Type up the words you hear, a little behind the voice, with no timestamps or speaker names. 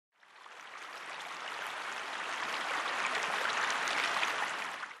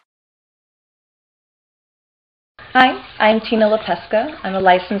Hi, I'm Tina Lepeska. I'm a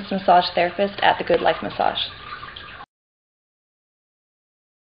licensed massage therapist at The Good Life Massage.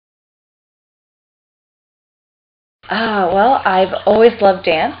 Well, I've always loved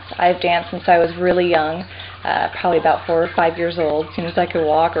dance. I've danced since I was really young, probably about 4 or 5 years old, as soon as I could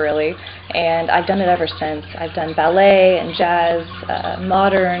walk, really. And I've done it ever since. I've done ballet and jazz,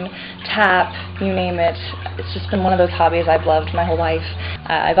 modern, tap, you name it. It's just been one of those hobbies I've loved my whole life.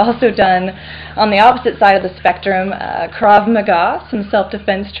 I've also done, on the opposite side of the spectrum, Krav Maga, some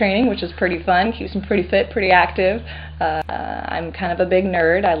self-defense training, which is pretty fun, keeps me pretty fit, pretty active. I'm kind of a big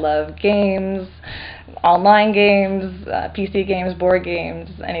nerd. I love games, online games, PC games, board games,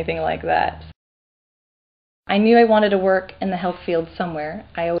 anything like that. I knew I wanted to work in the health field somewhere,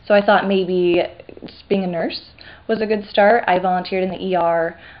 so I thought maybe just being a nurse was a good start. I volunteered in the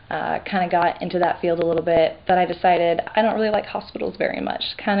ER, kind of got into that field a little bit, but I decided I don't really like hospitals very much.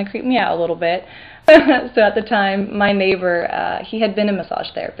 Kind of creeped me out a little bit. So at the time, my neighbor, he had been a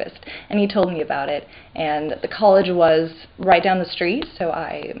massage therapist, and he told me about it. And the college was right down the street, so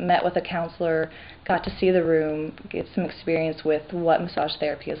I met with a counselor, got to see the room, get some experience with what massage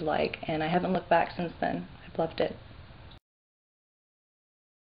therapy is like, and I haven't looked back since then. I've loved it.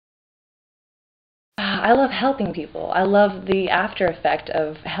 I love helping people. I love the after effect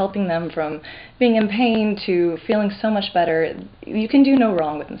of helping them from being in pain to feeling so much better. You can do no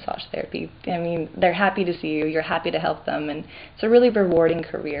wrong with massage therapy. I mean, they're happy to see you, you're happy to help them, and it's a really rewarding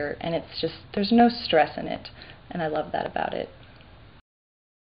career, and it's just, there's no stress in it, and I love that about it.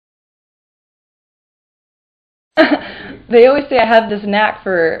 They always say I have this knack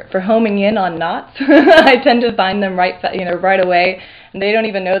for homing in on knots. I tend to find them right away, and they don't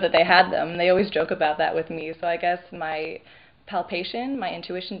even know that they had them. They always joke about that with me. So I guess my palpation, my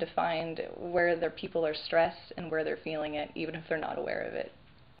intuition to find where their people are stressed and where they're feeling it, even if they're not aware of it.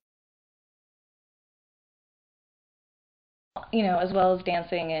 You know, as well as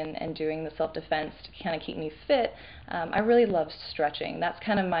dancing and doing the self-defense to kind of keep me fit, I really love stretching. That's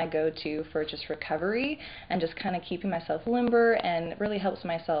kind of my go-to for just recovery and just kind of keeping myself limber, and it really helps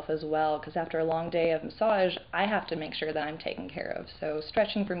myself as well, because after a long day of massage, I have to make sure that I'm taken care of. So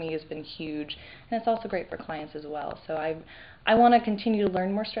stretching for me has been huge, and it's also great for clients as well. So I want to continue to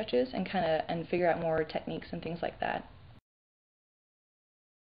learn more stretches and figure out more techniques and things like that.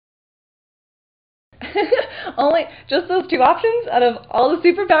 Only just those two options out of all the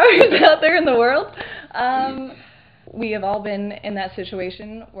superpowers out there in the world. We have all been in that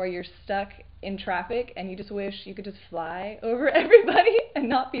situation where you're stuck in traffic and you just wish you could just fly over everybody and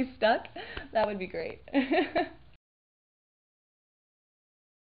not be stuck. That would be great.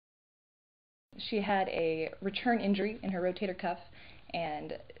 She had a return injury in her rotator cuff,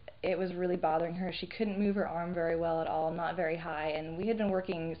 and it was really bothering her. She couldn't move her arm very well at all, not very high, and we had been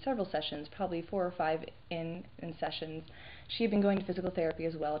working several sessions, probably 4 or 5 in sessions. She had been going to physical therapy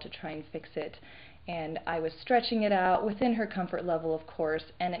as well to try and fix it, and I was stretching it out within her comfort level, of course,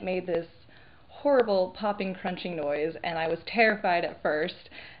 and it made this horrible popping, crunching noise, and I was terrified at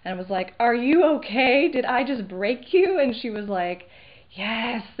first, and was like, "Are you okay? Did I just break you?" And she was like,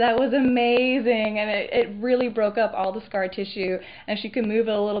 "Yes, that was amazing," and it really broke up all the scar tissue, and she could move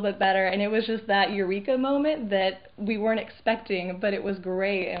it a little bit better, and it was just that eureka moment that we weren't expecting, but it was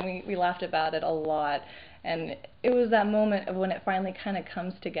great, and we laughed about it a lot. And it was that moment of when it finally kind of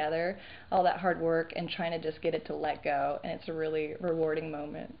comes together, all that hard work and trying to just get it to let go, and it's a really rewarding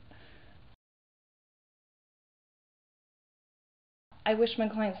moment. I wish my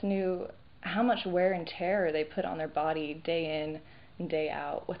clients knew how much wear and tear they put on their body day in and day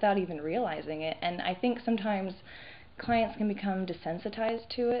out without even realizing it. And I think sometimes clients can become desensitized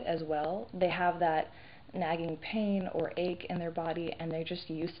to it as well. They have that nagging pain or ache in their body, and they're just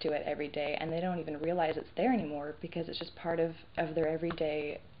used to it every day, and they don't even realize it's there anymore because it's just part of their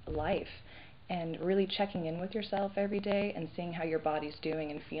everyday life. And really checking in with yourself every day and seeing how your body's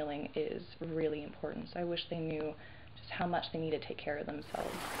doing and feeling is really important. So I wish they knew just how much they need to take care of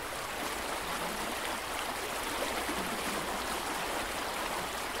themselves.